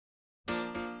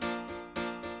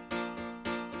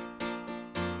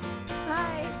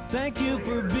Thank you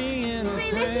for being a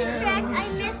friend. I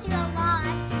miss you a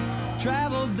lot.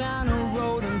 Travel down a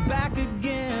road and back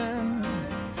again.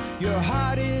 Your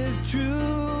heart is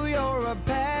true, you're a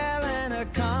pal and a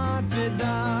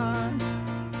confidant.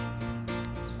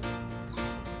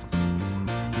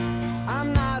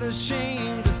 I'm not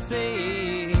ashamed to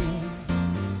say,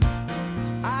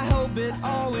 I hope it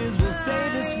always will stay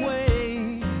this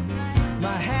way.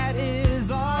 My hat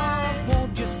is off,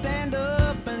 won't you stand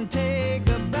up and take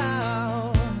a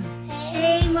bow?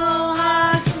 Hey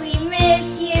Mohawks, we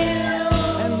miss you.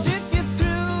 And if you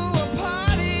threw a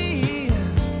party,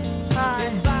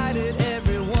 invited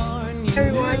everyone you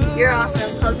knew, You're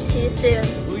awesome. Hope to see you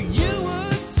soon. well, you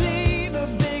would see the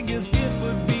biggest gift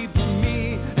would be for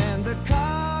me, and the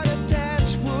card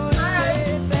attached would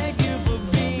say, thank you for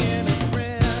being a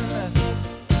friend.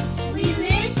 We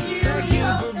miss you. Thank We you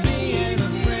hope for to see being you a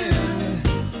soon. friend.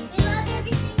 We love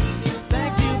everything you do.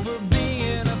 Thank you for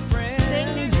being a friend. Thank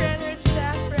you, GRGS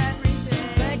staff, for everything.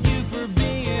 Thank you for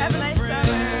being Have a a nice friend.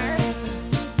 summer.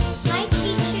 My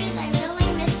teachers, I really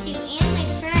miss you and my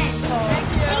friends. Thank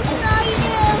you. Thanks for all you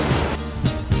do.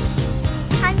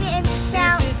 Hi,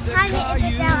 Isabel. I miss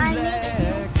you.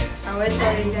 I always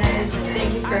tell you guys,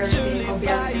 thank you for everything. Hope you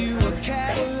have a good summer.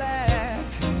 Cadillac.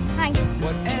 Hi.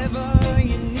 Whatever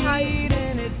you need,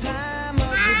 any time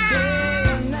of the day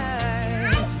or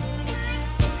night.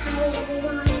 Hi,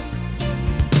 everyone.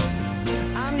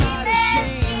 I'm not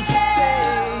ashamed to say,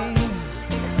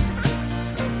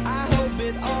 I hope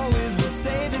it always will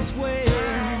stay this way.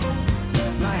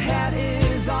 My hat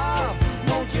is off,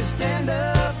 won't you stand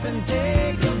up and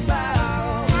take a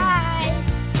bow? Hi.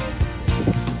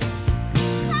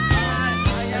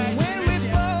 And when we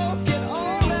both get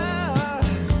older,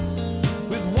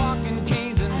 with walking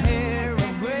canes and hair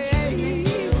of gray,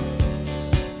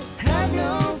 have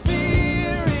no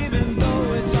fear, even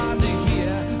though it's hard to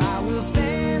hear. I will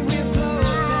stand real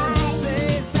close and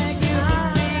say thank you for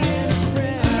being a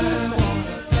friend.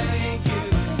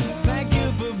 Thank you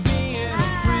for being a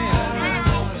friend.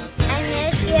 I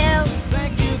miss you.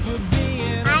 Thank you for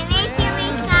being a I miss you,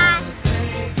 Lisa.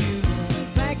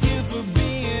 Thank you for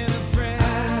being a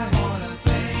friend.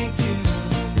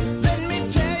 Let me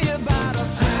tell you about a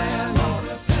friend.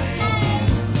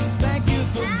 Thank you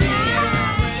for being a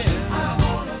friend.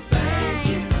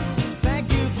 Thank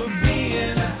you for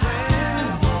being a friend.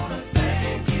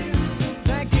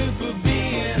 Thank you for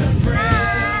being a friend.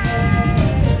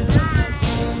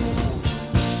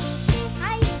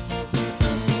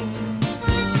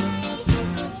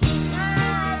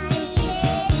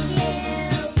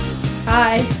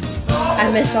 Hi.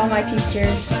 I miss all my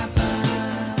teachers.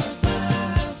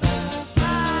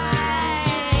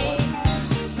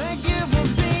 Thank you for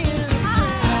being a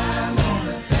friend.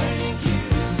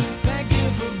 Thank you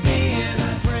for being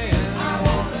a friend.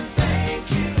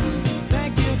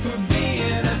 Thank you for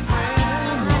being a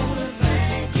friend.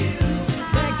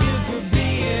 Thank you for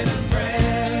being a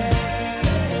friend.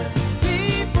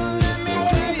 People, let me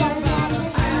tell you about a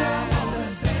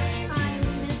friend. I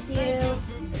miss you.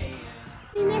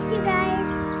 We miss you guys.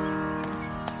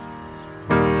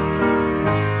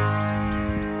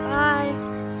 Bye.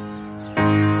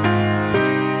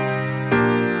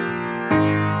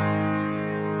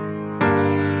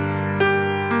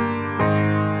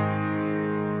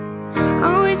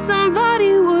 I wish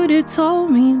somebody would've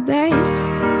told me, babe,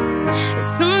 that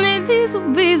someday these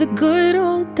will be the good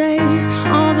old days.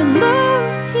 All the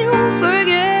love you won't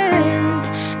forget,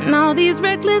 and all these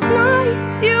reckless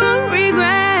nights you won't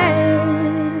regret.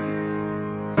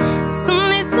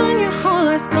 Someday soon your whole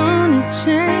life's gonna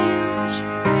change.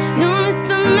 You'll miss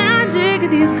the magic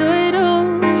of these good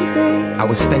old days. I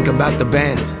was thinking about the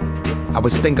band, I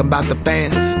was thinking about the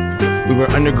fans. We were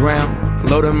underground,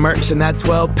 loading merch in that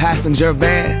 12-passenger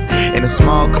van, in a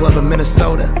small club in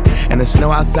Minnesota, and the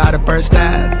snow outside of First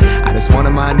Ave. I just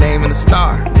wanted my name in the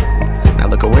star. Now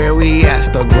look at where we at,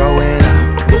 still growing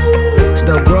up,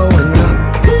 still growing up.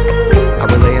 I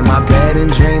would lay in my bed and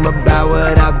dream about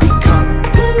what I'd become.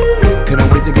 Couldn't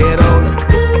wait to get older,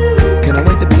 couldn't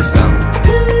wait to be some.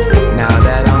 Now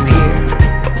that I'm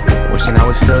here, wishing I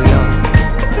was still young.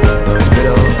 Those good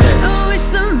old days. I wish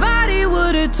somebody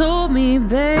would've told me,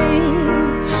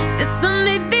 babe, that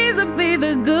someday these would be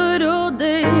the good old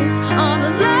days. All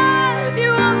the love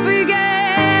you won't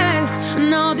forget,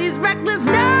 and all these reckless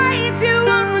nights you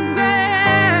won't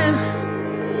regret.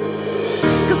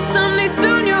 'Cause someday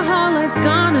soon your whole life's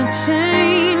gonna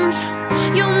change.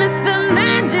 You'll miss the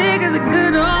magic of the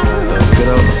good old days. Those good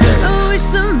old days. I wish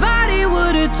somebody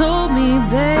would've told me,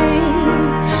 babe,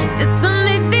 that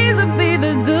someday these would be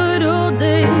the good old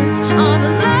days. All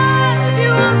the love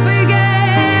you won't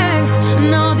forget,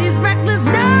 and all these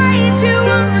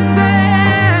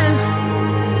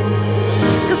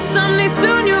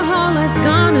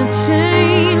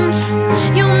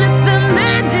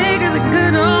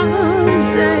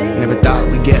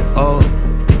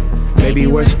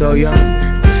so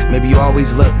young. Maybe you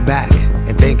always look back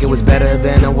and think it was better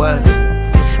than it was.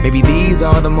 Maybe these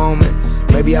are the moments.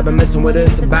 Maybe I've been missing what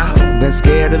it's about. Been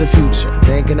scared of the future,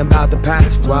 thinking about the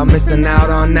past while missing out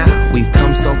on now. We've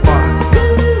come so far,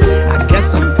 I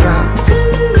guess I'm proud.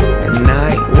 And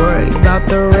I ain't worried about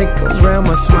the wrinkles around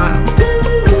my smile.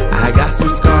 I got some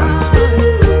scars,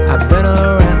 I've been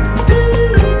around.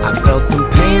 I felt some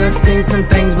pain, I've seen some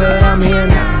things, but I'm here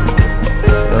now.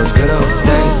 Those good old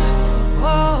days.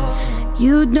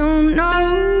 You don't know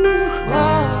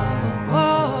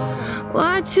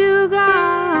what you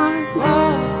got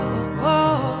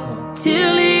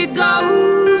till it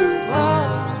goes,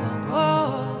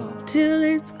 till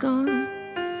it's gone.